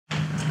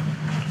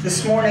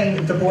This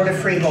morning, the Board of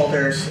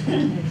Freeholders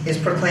is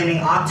proclaiming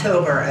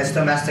October as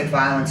Domestic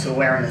Violence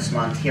Awareness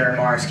Month here in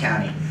Morris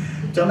County.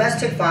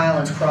 Domestic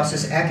violence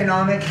crosses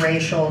economic,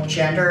 racial,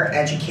 gender,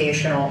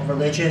 educational,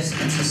 religious,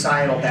 and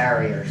societal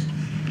barriers.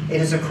 It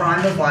is a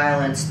crime of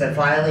violence that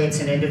violates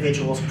an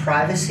individual's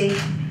privacy,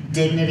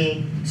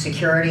 dignity,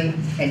 security,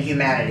 and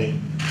humanity,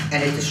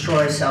 and it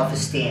destroys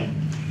self-esteem.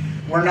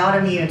 We're not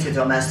immune to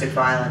domestic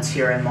violence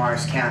here in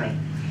Morris County,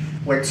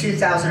 where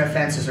 2,000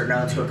 offenses are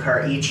known to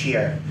occur each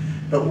year.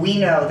 But we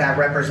know that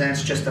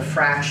represents just a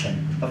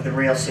fraction of the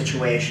real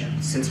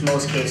situation, since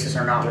most cases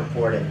are not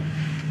reported.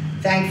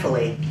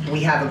 Thankfully,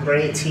 we have a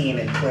great team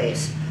in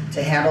place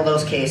to handle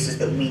those cases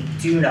that we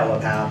do know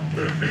about,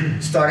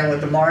 starting with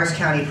the Morris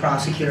County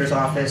Prosecutor's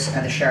Office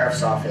and the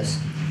Sheriff's Office.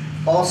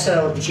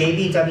 Also,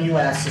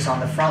 JBWS is on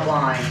the front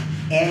line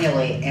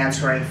annually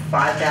answering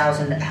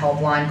 5,000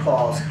 helpline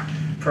calls,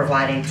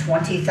 providing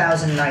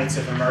 20,000 nights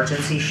of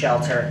emergency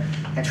shelter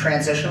and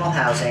transitional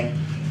housing,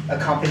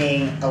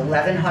 accompanying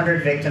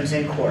 1,100 victims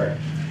in court.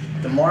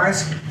 The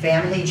Morris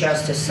Family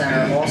Justice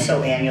Center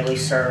also annually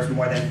serves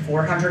more than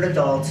 400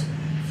 adults,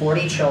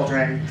 40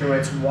 children through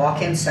its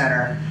walk-in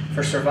center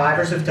for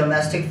survivors of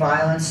domestic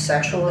violence,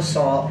 sexual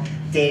assault,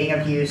 dating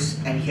abuse,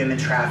 and human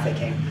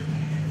trafficking.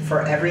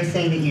 For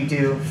everything that you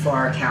do for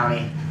our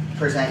county, I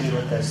present you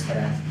with this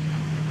today.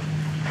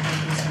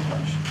 Thank you so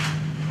much.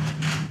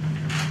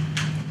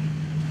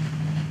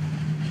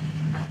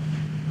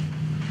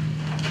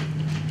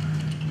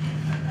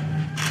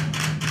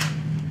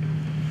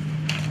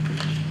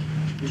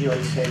 Would you like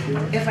to say a few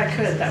words? If I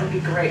could, that would be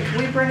great. Can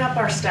we bring up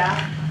our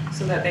staff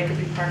so that they could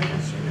be part of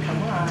this?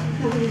 Come on.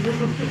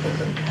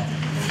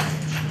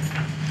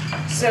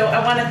 So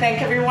I want to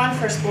thank everyone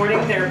for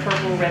sporting their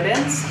purple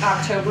ribbons.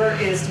 October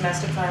is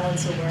Domestic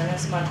Violence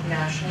Awareness Month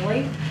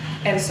nationally.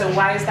 And so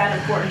why is that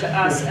important to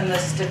us? And the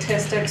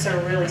statistics are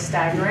really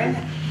staggering,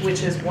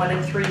 which is 1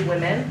 in 3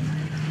 women,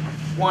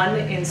 1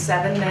 in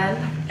 7 men,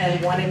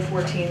 and 1 in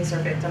 4 teens are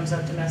victims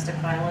of domestic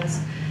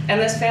violence. And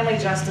this Family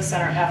Justice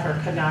Center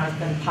effort could not have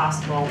been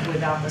possible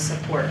without the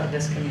support of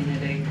this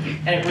community.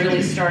 And it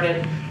really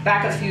started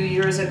back a few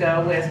years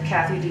ago with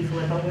Kathy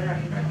DiFilippo. Where are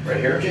you? Right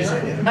here.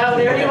 Oh,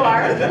 there you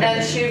are.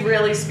 And she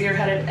really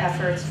spearheaded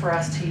efforts for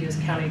us to use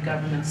county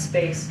government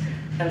space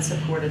and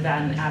supported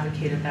that and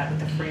advocated that with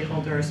the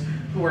Freeholders,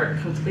 who were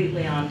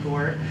completely on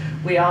board.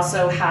 We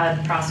also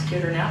had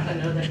Prosecutor Knapp. I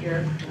know that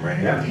you're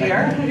right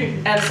here.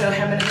 And so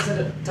him and his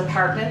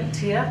department,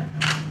 Tia,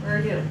 where are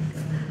you?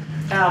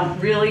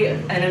 Really,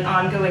 in an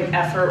ongoing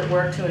effort,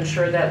 work to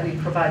ensure that we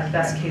provide the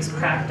best case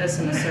practice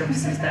in the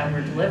services that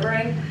we're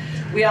delivering.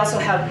 We also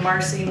have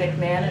Marcy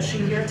McMahon. Is she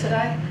here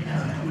today?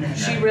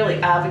 She really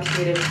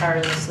advocated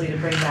tirelessly to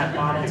bring that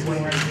model to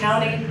Morris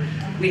County.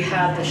 We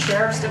have the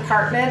Sheriff's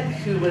Department,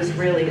 who was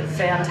really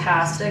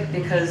fantastic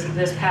because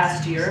this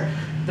past year,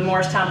 the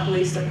Morristown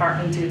Police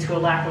Department, due to a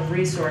lack of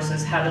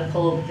resources, had to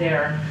pull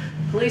their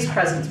police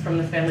presence from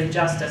the Family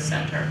Justice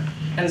Center.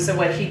 And so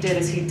what he did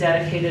is he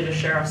dedicated a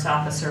sheriff's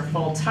officer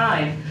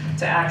full-time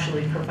to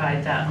actually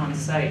provide that on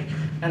site.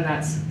 And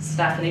that's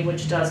Stephanie,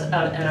 which does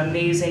an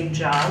amazing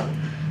job.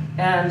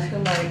 And who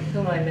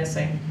am I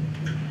missing?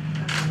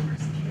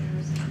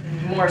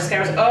 Morris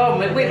Cares. Oh,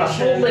 we have a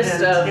whole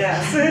list of we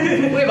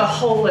have a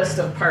whole list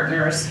of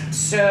partners.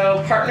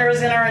 So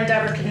partners in our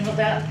endeavor, can you hold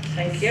that?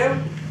 Thank you.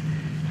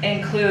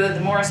 Include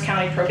the Morris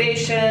County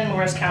Probation,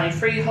 Morris County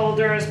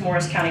Freeholders,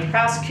 Morris County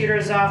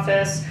Prosecutor's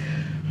Office,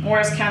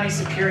 Morris County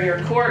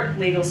Superior Court,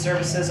 Legal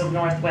Services of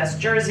Northwest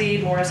Jersey,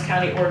 Morris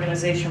County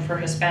Organization for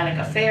Hispanic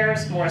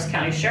Affairs, Morris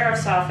County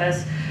Sheriff's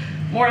Office,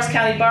 Morris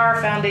County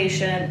Bar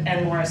Foundation,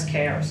 and Morris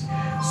Cares.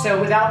 So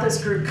without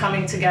this group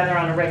coming together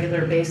on a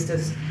regular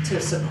basis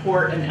to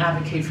support and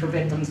advocate for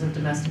victims of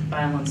domestic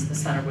violence, the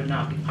center would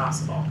not be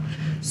possible.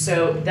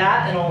 So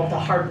that and all of the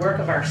hard work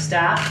of our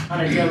staff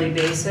on a daily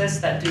basis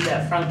that do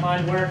that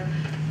frontline work,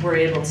 we're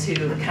able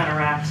to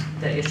counteract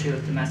the issue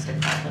of domestic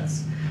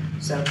violence.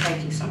 So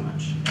thank you so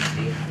much.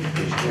 Thank you,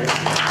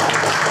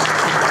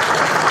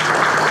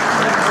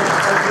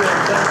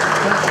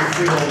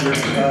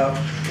 Freeholders.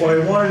 What I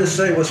wanted to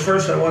say was,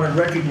 first I want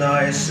to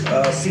recognize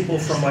people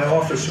from my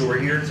office who are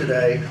here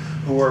today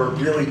who are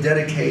really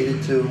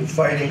dedicated to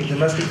fighting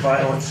domestic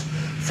violence.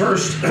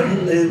 First,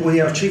 we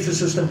have Chief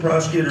Assistant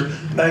Prosecutor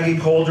Maggie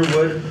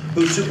Calderwood,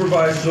 who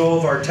supervises all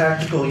of our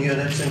tactical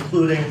units,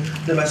 including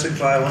domestic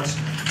violence.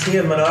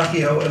 Tia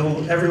Manochio,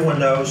 who everyone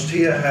knows.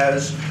 Tia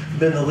has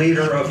been the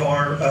leader of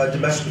our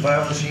domestic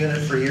violence unit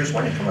for years.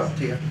 Why don't you come up,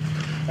 Tia?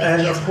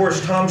 And of course,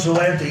 Tom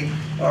Zalanti,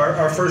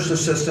 our first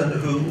assistant,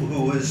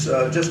 who is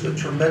just a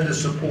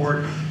tremendous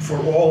support for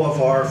all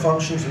of our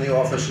functions in the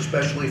office,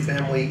 especially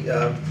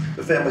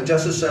the Family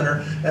Justice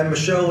Center, and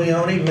Michelle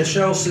Leone.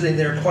 Michelle, sitting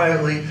there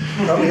quietly,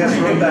 probably has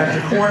to run back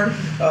to court.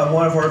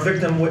 One of our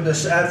victim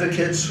witness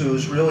advocates,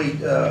 who's really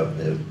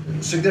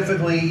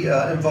significantly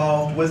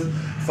involved with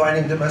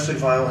fighting domestic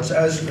violence.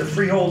 As the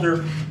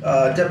Freeholder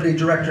Deputy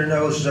Director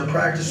knows, is a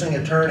practicing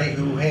attorney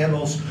who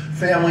handles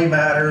family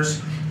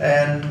matters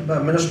and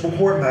municipal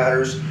court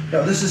matters.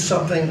 Now, this is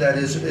something that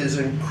is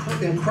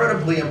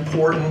incredibly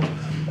important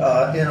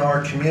in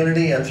our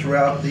community and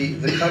throughout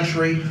the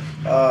country.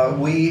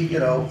 We,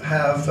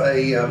 have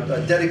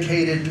a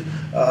dedicated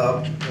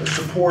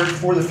support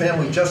for the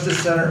Family Justice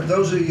Center.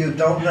 Those of you who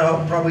don't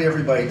know, probably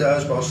everybody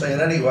does, but I'll say it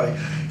anyway.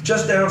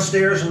 Just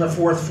downstairs on the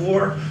 4th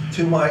floor,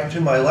 to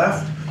my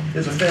left,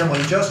 is a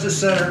Family Justice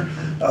Center.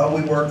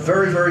 We work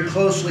very, very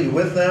closely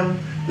with them.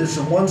 This is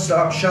a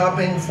one-stop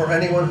shopping for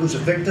anyone who's a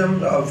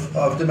victim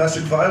of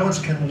domestic violence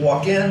can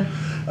walk in.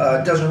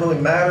 It doesn't really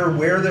matter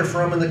where they're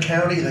from in the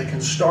county. They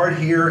can start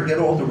here and get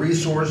all the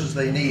resources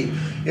they need.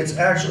 It's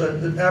actually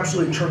an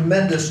absolutely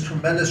tremendous,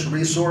 tremendous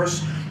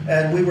resource.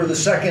 And we were the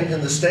second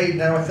in the state.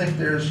 Now I think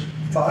there's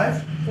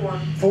 5?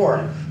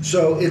 4.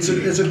 So it's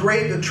a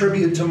great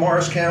tribute to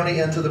Morris County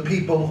and to the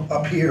people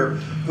up here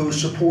who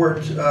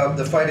support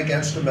the fight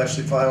against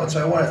domestic violence.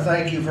 I want to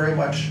thank you very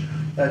much,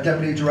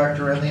 Deputy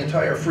Director, and the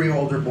entire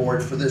Freeholder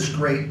Board for this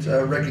great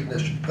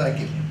recognition.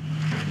 Thank you.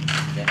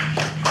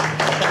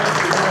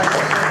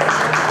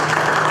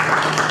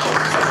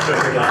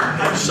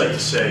 I'd just like to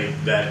say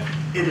that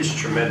it is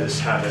tremendous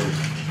having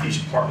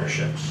these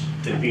partnerships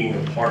and being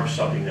a part of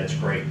something that's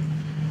great.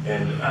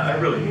 And I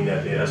really mean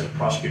that, as the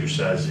prosecutor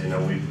says,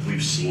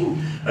 we've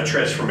seen a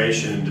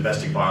transformation in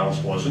domestic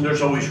violence laws, and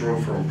there's always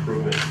room for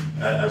improvement,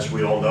 as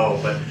we all know.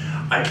 But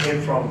I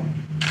came from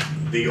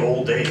the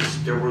old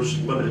days. There was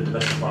limited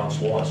domestic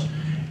violence laws,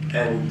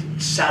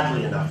 and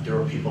sadly enough, there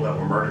were people that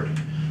were murdered.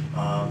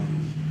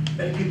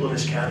 Many people in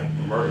this county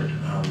were murdered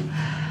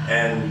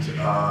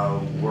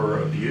and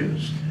were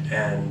abused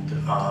and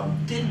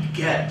didn't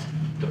get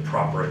the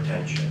proper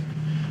attention.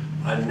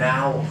 And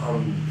now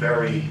I'm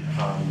very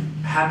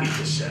happy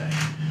to say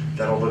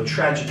that although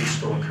tragedy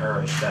still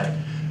occurs, that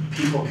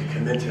people can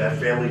come into that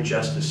Family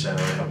Justice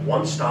Center and have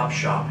one-stop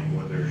shopping,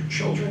 whether they're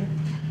children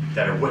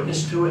that are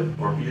witness to it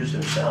or abuse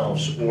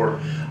themselves, or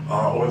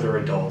they're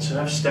adults. And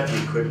I have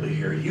Stephanie Quigley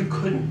here. You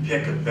couldn't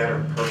pick a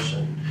better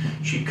person.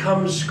 She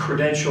comes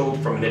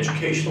credentialed from an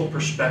educational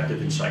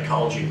perspective in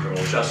psychology and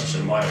criminal justice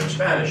and minor in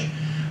Spanish,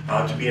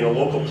 to being a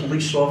local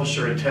police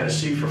officer in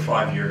Tennessee for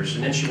 5 years,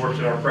 and then she worked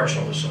in our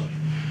correctional facility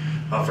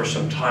for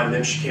some time.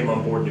 Then she came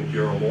on board in the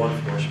Bureau of Law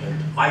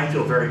Enforcement. I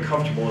feel very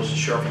comfortable as the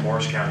Sheriff of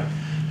Morris County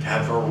to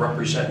have her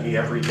represent me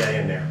every day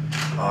in there,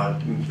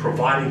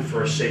 providing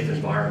for a safe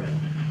environment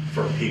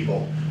for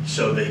people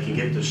so they can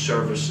get the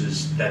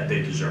services that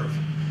they deserve.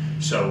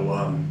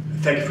 So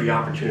thank you for the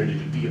opportunity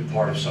to be a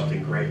part of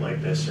something great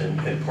like this and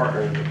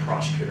partnering with the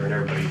prosecutor and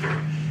everybody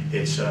here.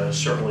 It's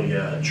certainly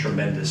a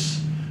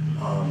tremendous,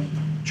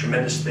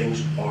 tremendous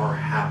things are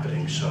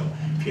happening. So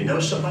if you know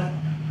somebody,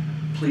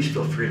 please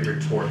feel free to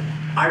report.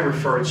 I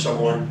referred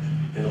someone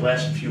in the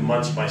last few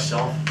months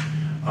myself,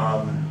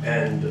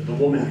 and the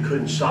woman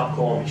couldn't stop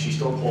calling me. She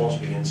still calls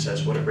me and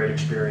says what a great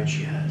experience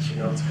she has.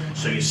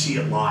 So you see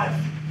it live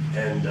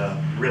and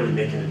really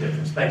making a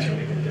difference. Thanks for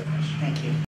making a difference. Thank you.